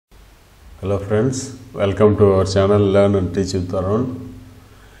Hello friends, welcome to our channel Learn and Teach with Arun.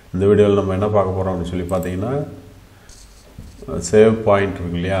 இந்த வீடியோவில் நம்ம என்ன பார்க்க போறோம்னு சொல்லி பார்த்தீங்கன்னா Savepoint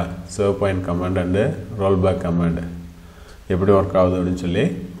இருக்கு இல்லையா, Savepoint command and Rollback command எப்படி வர்க் ஆகுது அப்படினு சொல்லி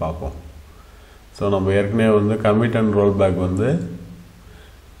பார்ப்போம். ஸோ நம்ம ஏற்கனவே வந்து commit and rollback வந்து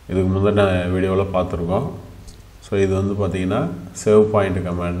இதுக்கு முந்தின வீடியோவில் பார்த்துருக்கோம். ஸோ இது வந்து பார்த்தீங்கன்னா Savepoint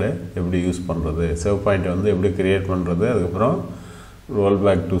command எப்படி யூஸ் பண்ணுறது, Savepoint வந்து எப்படி கிரியேட் பண்ணுறது, அதுக்கப்புறம்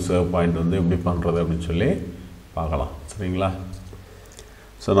rollback to Savepoint வந்து எப்படி பண்ணுறது அப்படின்னு சொல்லி பார்க்கலாம். சரிங்களா?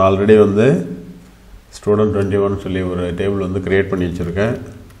 ஸோ நான் ஆல்ரெடி வந்து ஸ்டூடெண்ட் 21 சொல்லி ஒரு டேபிள் வந்து க்ரியேட் பண்ணி வச்சுருக்கேன்.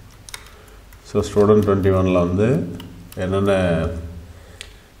 ஸோ ஸ்டூடெண்ட் 21ல் வந்து என்னென்ன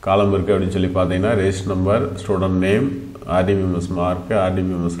காலம் இருக்குது அப்படின்னு சொல்லி பார்த்தீங்கன்னா register number, student name, RDBMS mark,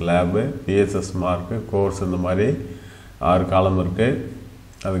 RDBMS lab, PSS mark, course, இந்த மாதிரி 6 காலம் இருக்குது.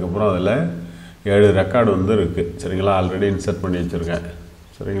 அதுக்கப்புறம் அதில் 7 ரெக்கார்டு வந்து இருக்குது. சரிங்களா? ஆல்ரெடி இன்சர்ட் பண்ணி வச்சுருக்கேன்.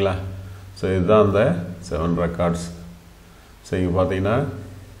 சரிங்களா? ஸோ இதுதான் அந்த 7 ரெக்கார்ட்ஸ். ஸோ இங்கே பார்த்தீங்கன்னா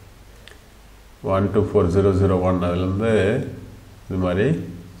 124001 அதுலேருந்து இது மாதிரி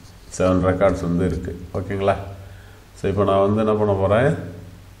 7 ரெக்கார்ட்ஸ் வந்து இருக்குது. ஓகேங்களா? ஸோ இப்போ நான் வந்து என்ன பண்ண போகிறேன்,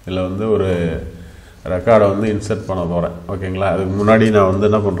 இதில் வந்து ஒரு ரெக்கார்டை வந்து இன்சர்ட் பண்ண போகிறேன். ஓகேங்களா? அதுக்கு முன்னாடி நான் வந்து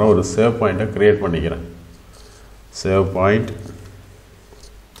என்ன பண்ணுறேன், ஒரு சேவ் பாயிண்ட்டை க்ரியேட் பண்ணிக்கிறேன். சேவ் பாயிண்ட்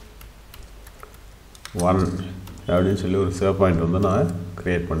 1 அப்படின்னு சொல்லி ஒரு சேவ் பாயிண்ட் வந்து நான்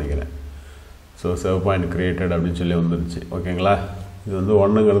க்ரியேட் பண்ணிக்கிறேன். ஸோ சேவ் பாயிண்ட் க்ரியேட்டட் அப்படின்னு சொல்லி வந்துருச்சு. ஓகேங்களா? இது வந்து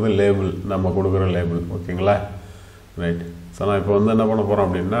 1ங்கிறது லேபிள், நம்ம கொடுக்குற லேபிள். ஓகேங்களா? ரைட். ஸோ நான் இப்போ வந்து என்ன பண்ண போகிறோம்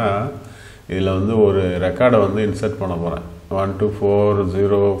அப்படின்னா, இதில் வந்து ஒரு ரெக்கார்டை வந்து இன்சர்ட் பண்ண போகிறேன்.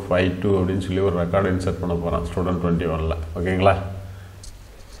 124052 அப்படின்னு சொல்லி ஒரு ரெக்கார்டை இன்சர்ட் பண்ண போகிறேன் ஸ்டூடெண்ட் 21ல். ஓகேங்களா?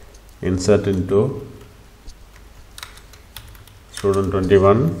 Insert into student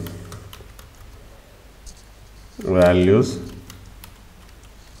 21 values.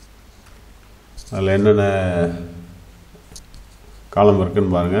 அதில் என்னென்ன காலம்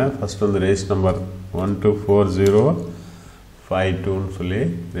இருக்குதுன்னு பாருங்கள். ஃபஸ்ட் வந்து ரெஜிஸ்டர் நம்பர் 124052ன்னு சொல்லி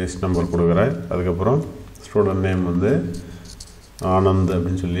ரெஜிஸ்டர் நம்பர் கொடுக்குறேன். அதுக்கப்புறம் ஸ்டூடெண்ட் நேம் வந்து ஆனந்த்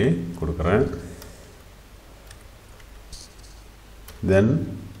அப்படின்னு சொல்லி கொடுக்குறேன். தென்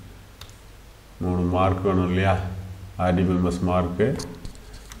 3 மார்க் வேணும் இல்லையா, RDBMS மார்க்கு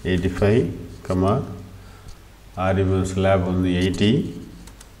 85, RDBMS லேப் வந்து 80,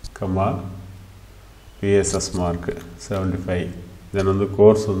 PSS மார்க்கு 75. தென் வந்து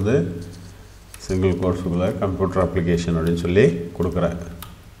கோர்ஸ் வந்து சிங்கிள் கோர்ஸுக்குள்ள கம்ப்யூட்டர் அப்ளிகேஷன் அப்படின்னு சொல்லி கொடுக்குறேன்.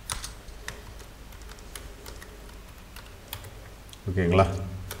 ஓகேங்களா?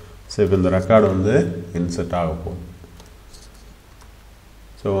 ஸோ இப்போ இந்த ரெக்கார்டு வந்து இன்சர்ட் ஆகப்போம்.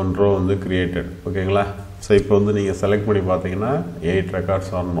 ஸோ 1 ரோ வந்து க்ரியேட்டட். ஓகேங்களா? ஸோ இப்போ வந்து நீங்கள் செலக்ட் பண்ணி பார்த்தீங்கன்னா 8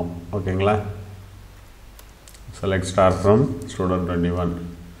 ரெக்கார்ட்ஸ் வரணும். ஓகேங்களா? select star from student 21.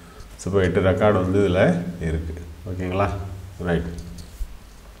 So இப்போ 8 ரெக்கார்டு வந்து இதில் இருக்குது. ஓகேங்களா? ரைட்.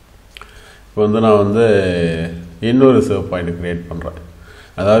 இப்போ வந்து நான் வந்து இன்னொரு சேவ் பாயிண்ட் க்ரியேட் பண்ணுறேன்.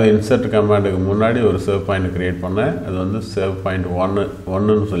 அதாவது இன்சர்ட் கமாண்டுக்கு முன்னாடி ஒரு சேவ் பாயிண்ட் க்ரியேட் பண்ணேன். அது வந்து சேவ் பாயிண்ட்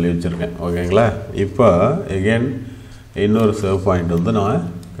 1ன்னு சொல்லி வச்சுருக்கேன். ஓகேங்களா? இப்போ எகெயின் இன்னொரு சேவ் பாயிண்ட் வந்து நான்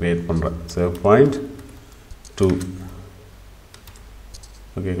க்ரியேட் பண்ணுறேன். Save point 2.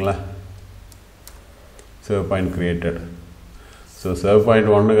 ஓகேங்களா? Save point created. So save point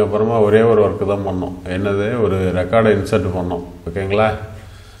 1க்கு அப்புறமா ஒரே ஒரு ஒர்க்கு தான் பண்ணோம். என்னது, ஒரு ரெக்கார்டை இன்சர்ட் பண்ணோம். ஓகேங்களா?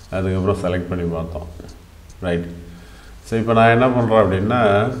 அதுக்கப்புறம் செலக்ட் பண்ணி பார்த்தோம். ரைட். ஸோ இப்போ நான் என்ன பண்ணுறேன் அப்படின்னா,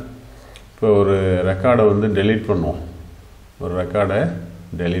 இப்போ ஒரு ரெக்கார்டை வந்து டெலீட் பண்ணுவோம். ஒரு ரெக்கார்டை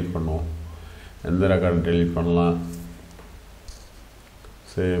டெலீட் பண்ணுவோம். எந்த ரெக்கார்டை டெலீட் பண்ணலாம்?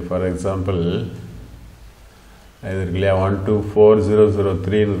 சரி, ஃபார் எக்ஸாம்பிள் இது இருக்கு இல்லையா,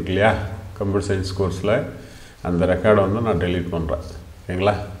 124003 இருக்கு இல்லையா, கம்ப்யூட்டர் சயின்ஸ் கோர்ஸில் அந்த ரெக்கார்டை வந்து நான் டெலீட் பண்ணுறேன்.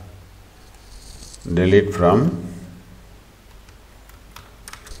 ஓகேங்களா? Delete from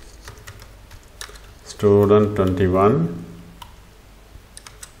student 21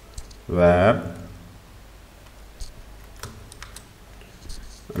 where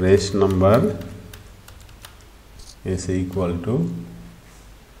register number is equal to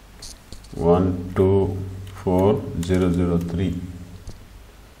 124003.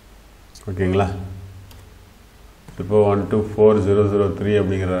 ஓகேங்களா? இப்போ 124003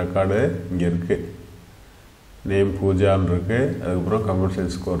 அப்படிங்கிற ரெக்கார்டு இங்கே இருக்குது. நேம் பூஜான்னு இருக்குது. அதுக்கப்புறம் கம்ப்யூட்டர்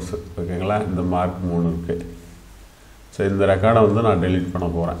சயின்ஸ் கோர்ஸு. ஓகேங்களா? இந்த மார்க் 3 இருக்குது. ஸோ இந்த ரெக்கார்டை வந்து நான் டெலீட் பண்ண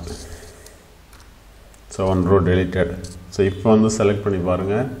போகிறேன். So 1 row deleted. ஸோ இப்போ வந்து செலக்ட் பண்ணி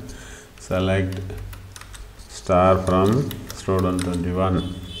பாருங்கள். Select star from student 21.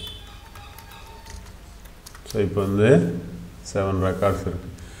 So இப்போ வந்து 7 ரெக்கார்ட்ஸ் இருக்குது.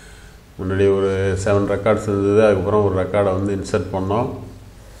 முன்னாடி ஒரு 7 ரெக்கார்ட்ஸ் இருந்தது. அதுக்கப்புறம் ஒரு ரெக்கார்டை வந்து இன்சர்ட் பண்ணோம்.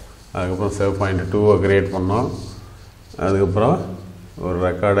 அதுக்கப்புறம் சேவ் பாயிண்ட் 2 கிரியேட் பண்ணோம். அதுக்கப்புறம் ஒரு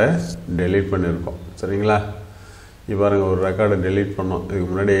ரெக்கார்டை டெலீட் பண்ணியிருக்கோம். சரிங்களா? இப்போ பாருங்கள், ஒரு ரெக்கார்டை டெலீட் பண்ணோம். இதுக்கு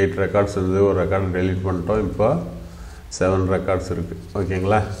முன்னாடி 8 ரெக்கார்ட்ஸ் இருந்தது, ஒரு ரெக்கார்டை டெலீட் பண்ணிட்டோம். இப்போ 7 ரெக்கார்ட்ஸ் இருக்குது.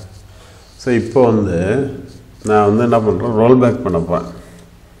 ஓகேங்களா? ஸோ இப்போ வந்து நான் வந்து என்ன பண்ணுறேன், roll back பண்ணப்பேன்.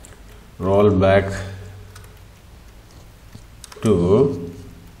 Roll back to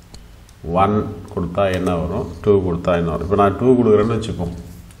 1 கொடுத்தா என்ன வரும், 2 கொடுத்தா என்ன வரும். இப்போ நான் 2 கொடுக்குறேன்னு வச்சுப்போம்.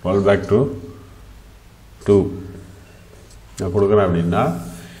 ரோல் பேக் டு 2 நான் கொடுக்குறேன் அப்படின்னா,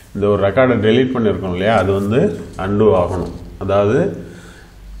 இந்த ஒரு ரெக்கார்டை டெலீட் பண்ணியிருக்கோம் இல்லையா, அது வந்து அன்டூ ஆகணும். அதாவது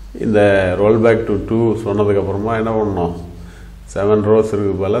இந்த ரோல் பேக் டு 2 சொன்னதுக்கப்புறமா என்ன பண்ணணும், 7 ரோஸ்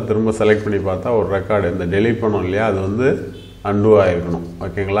இருக்குது போல் திரும்ப செலக்ட் பண்ணி பார்த்தா ஒரு ரெக்கார்டு இந்த டெலீட் பண்ணோம் இல்லையா, அது வந்து அன்டூ ஆகிருக்கணும்.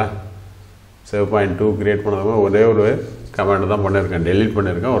 ஓகேங்களா? சேவ் பாயிண்ட் 2 கிரியேட் பண்ணதுக்கு ஒரே ஒரு கமாண்ட் தான் பண்ணியிருக்கேன், டெலீட்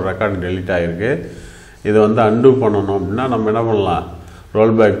பண்ணியிருக்கேன். ஒரு ரெக்கார்டு டெலீட் ஆகிருக்கு. இதை வந்து அன்டூ பண்ணணும் அப்படின்னா நம்ம என்ன பண்ணலாம்,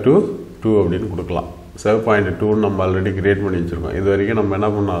 ரோல் பேக் டு 2 அப்படின்னு கொடுக்கலாம். சேவ் பாயிண்ட் 2 நம்ம ஆல்ரெடி கிரியேட் பண்ணி வச்சுருக்கோம். இது வரைக்கும் நம்ம என்ன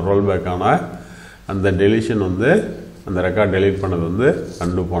பண்ணோம், ரோல் பேக்கான அந்த டெலிஷன் வந்து அந்த ரெக்கார்ட் டெலீட் பண்ணது வந்து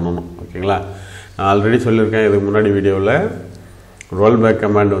அன்டூ பண்ணணும். ஓகேங்களா? நான் ஆல்ரெடி சொல்லியிருக்கேன் இதுக்கு முன்னாடி வீடியோவில், ரோல் பேக்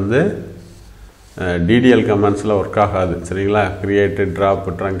கமாண்ட் வந்து டிடிஎல் கமாண்ட்ஸில் ஒர்க் ஆகாது. சரிங்களா? கிரியேட்டு, ட்ராப்,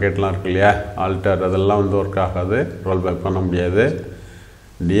 ட்ரங்கேட்லாம் இருக்கு இல்லையா, ஆல்டர், அதெல்லாம் வந்து ஒர்க் ஆகாது, ரோல் பேக் பண்ண முடியாது.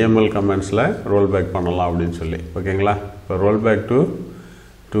 டிஎம்எல் கமாண்ட்ஸில் ரோல் பேக் பண்ணலாம் அப்படின்னு சொல்லி. ஓகேங்களா? இப்போ ரோல் பேக் டு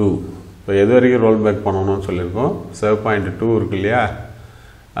 2 இப்போ எது வரைக்கும் ரோல் பேக் பண்ணணும்னு சொல்லியிருக்கோம், சேவ் பாயிண்ட் 2 இருக்கு இல்லையா,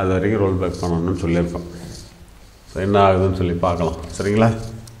 அது வரைக்கும் ரோல் பேக் பண்ணணும்னு சொல்லியிருக்கோம். ஸோ என்ன ஆகுதுன்னு சொல்லி பார்க்கலாம். சரிங்களா?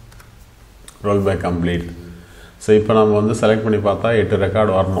 Roll back complete. ஸோ இப்போ நம்ம வந்து செலக்ட் பண்ணி பார்த்தா 8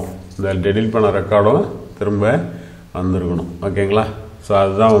 ரெக்கார்டு வரணும். இந்த டெலீட் பண்ண ரெக்கார்டும் திரும்ப வந்துருக்கணும். ஓகேங்களா? ஸோ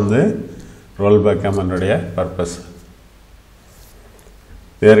அதுதான் வந்து ரோல் பேக் கமாண்டோடைய பர்பஸ்.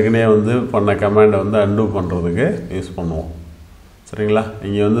 ஏற்கனவே வந்து பண்ண கமாண்டை வந்து அன்டூ பண்ணுறதுக்கு யூஸ் பண்ணுவோம். சரிங்களா?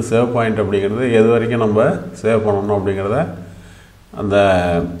 இங்கே வந்து சேவ் பாயிண்ட் அப்படிங்கிறது எது வரைக்கும் நம்ம சேவ் பண்ணணும் அப்படிங்கிறத அந்த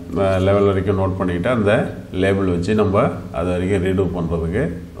லெவல் வரைக்கும் நோட் பண்ணிக்கிட்டு அந்த லேபிள் வச்சு நம்ம அது வரைக்கும் ரீடூ பண்ணுறதுக்கு,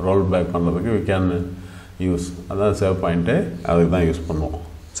 ரோல் பேக் பண்ணுறதுக்கு வி கேன் யூஸ். அதான் சேவ் பாயிண்ட்டு, அதுக்கு தான் யூஸ் பண்ணுவோம்.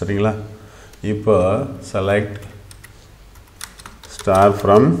 சரிங்களா? இப்போ select star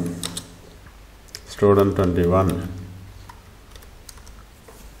from student 21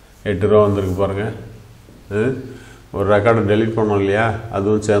 8 row வந்திருக்கு பாருங்கள். ஒரு ரெக்கார்டை டெலீட் பண்ணோம் இல்லையா,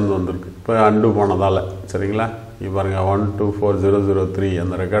 அதுவும் சேர்ந்து வந்திருக்கு இப்போ அன்டூ போனதால். சரிங்களா? இப்போ பாருங்கள் 124003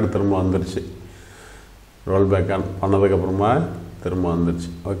 அந்த ரெக்கார்டு திரும்ப வந்துருச்சு. ரோல் பேக் பண்ணதுக்கப்புறமா திரும்ப வந்துருச்சு.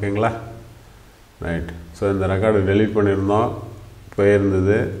 ஓகேங்களா? ரைட். ஸோ இந்த ரெக்கார்டு டெலீட் பண்ணியிருந்தோம்,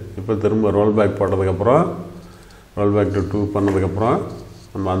 போயிருந்தது. இப்போ திரும்ப ரோல் பேக் போட்டதுக்கப்புறம், ரோல் பேக் டு 2 பண்ணதுக்கப்புறம்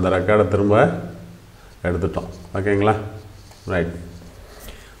நம்ம அந்த ரெக்கார்டை திரும்ப எடுத்துட்டோம். ஓகேங்களா? ரைட்.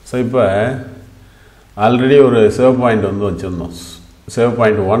 ஸோ இப்போ ஆல்ரெடி ஒரு சேவ் பாயிண்ட் வந்து வச்சுருந்தோம். சேவ்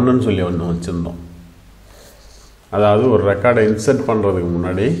பாயிண்ட் 1ன்னு சொல்லி ஒன்று வச்சுருந்தோம். அதாவது ஒரு ரெக்கார்டை இன்சர்ட் பண்ணுறதுக்கு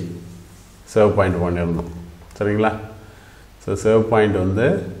முன்னாடி சேவ் பாயிண்ட் பண்ணியிருந்தோம். சரிங்களா? ஸோ சேவ் பாயிண்ட் வந்து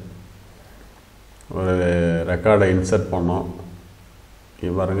ஒரு ரெக்கார்டை இன்சர்ட் பண்ணோம்.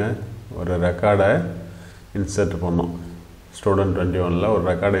 இங்கே பாருங்கள், ஒரு ரெக்கார்டை இன்சர்ட் பண்ணோம். ஸ்டூடெண்ட் 21ல் ஒரு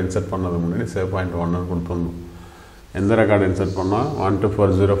ரெக்கார்டை இன்சர்ட் பண்ணதுக்கு முன்னாடி சேவ் பாயிண்ட் 1ன்னு கொடுத்துருந்தோம். எந்த ரெக்கார்டை இன்சர்ட் பண்ணோம்,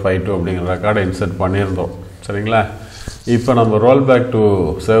 124052 அப்படிங்கிற ரெக்கார்டை இன்சர்ட் பண்ணியிருந்தோம். சரிங்களா? இப்போ நம்ம roll back to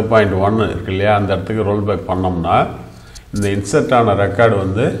save point 1 இருக்கு இல்லையா, அந்த இடத்துக்கு ரோல் பேக் பண்ணோம்னா இந்த இன்சர்ட் ஆன ரெக்கார்டு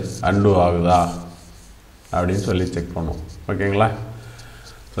வந்து அன்டூ ஆகுதா அப்படின்னு சொல்லி செக் பண்ணுவோம். ஓகேங்களா?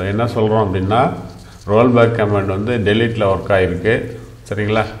 ஸோ என்ன சொல்கிறோம் அப்படின்னா, ரோல் பேக் கமாண்ட் வந்து டெலீட்டில் ஒர்க் ஆகிருக்கு.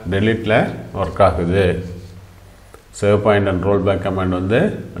 சரிங்களா? டெலீட்டில் ஒர்க் ஆகுது. Save point and roll back command வந்து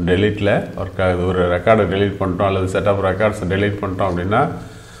டெலீட்டில் ஒர்க் ஆகுது. ஒரு ரெக்கார்டை டெலீட் பண்ணிட்டோம் அல்லது செட் ஆஃப் ரெக்கார்ட்ஸை டெலீட் பண்ணிட்டோம் அப்படின்னா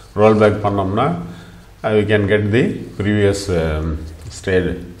ரோல் பேக் பண்ணோம்னா we can get the previous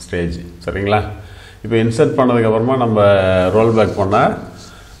stage. சரிங்களா? இப்போ இன்சர்ட் பண்ணதுக்கப்புறமா நம்ம ரோல் பேக் பண்ணால்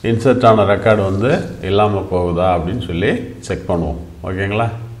இன்சர்ட் ஆன ரெக்கார்டு வந்து இல்லாமல் போகுதா அப்படின்னு சொல்லி செக் பண்ணுவோம். ஓகேங்களா?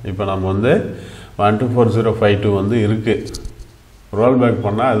 இப்போ நம்ம வந்து 124052 வந்து இருக்குது, ரோல் பேக்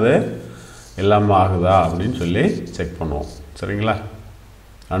பண்ணால் அது இல்லாமல் ஆகுதா அப்படின்னு சொல்லி செக் பண்ணுவோம். சரிங்களா?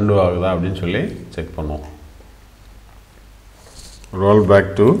 அன்டூ ஆகுதா அப்படின்னு சொல்லி செக் பண்ணுவோம். Roll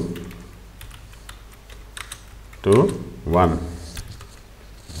back to 1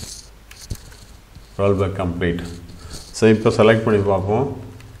 roll back complete. So இப்போ செலக்ட் பண்ணி பார்ப்போம்.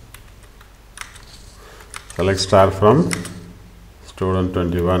 Select star from student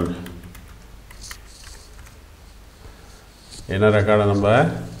 21. என்ன ரெக்கார்டை நம்ம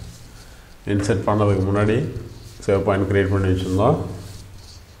இன்சர்ட் பண்ணதுக்கு முன்னாடி சேவ் பாயிண்ட் க்ரியேட் பண்ணி வச்சுருந்தோம்,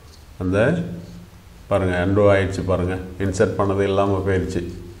 அந்த பாருங்கள் அன்டூ ஆகிடுச்சு. பாருங்கள், இன்சர்ட் பண்ணது இல்லாமல் போயிடுச்சு.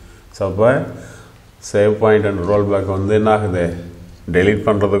 ஸோ அப்போ save point and roll back வந்து என்ன ஆகுது, டெலீட்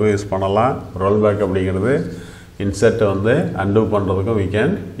பண்ணுறதுக்கும் யூஸ் பண்ணலாம். ரோல்பேக் அப்படிங்கிறது இன்சர்ட்டை வந்து அன்டூ பண்ணுறதுக்கும் we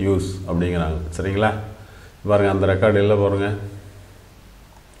can யூஸ் அப்படிங்கிறாங்க. சரிங்களா? பாருங்கள், அந்த ரெக்கார்டு இல்லை பாருங்கள்.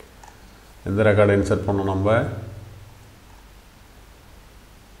 எந்த ரெக்கார்டை இன்சர்ட் பண்ணோம் நம்ம?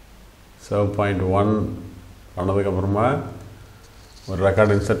 Savepoint 1 பண்ணதுக்கப்புறமா ஒரு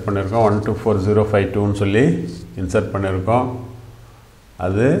ரெக்கார்டு இன்சர்ட் பண்ணியிருக்கோம். 124052ன்னு சொல்லி இன்சர்ட் பண்ணியிருக்கோம்.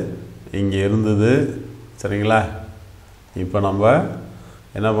 அது இங்கே இருந்தது. சரிங்களா? இப்போ நம்ம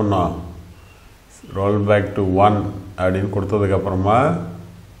என்ன பண்ணோம்? ரோல்பேக் டு 1 அப்படின்னு கொடுத்ததுக்கப்புறமா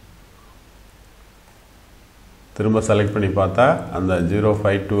திரும்ப செலக்ட் பண்ணி பார்த்தா அந்த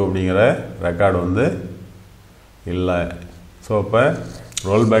 052 அப்படிங்கிற ரெக்கார்டு வந்து இல்லை. ஸோ இப்போ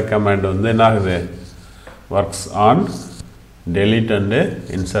ரோல்பேக் கமாண்ட் வந்து என்ன ஆகுது? Works on delete and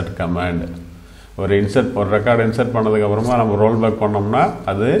insert command. ஒரு ரெக்கார்டு இன்சர்ட் பண்ணதுக்கப்புறமா நம்ம ரோல்பேக் பண்ணோம்னா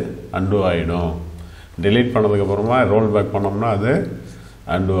அது அன்டூ ஆகிடும். delete பண்ணதுக்கப்புறமா ரோல்பேக் பண்ணோம்னா அது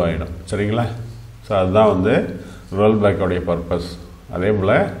அன்டூ ஆகிடும். சரிங்களா? ஸோ அதுதான் வந்து ரோல்பேக்கோடைய பர்பஸ். அதே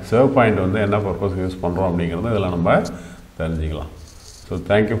போல் Savepoint வந்து என்ன பர்பஸ்க்கு யூஸ் பண்ணுறோம் அப்படிங்கிறது இதில் நம்ம தெரிஞ்சுக்கலாம். ஸோ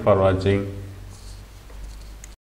தேங்க்யூ ஃபார் வாட்சிங்.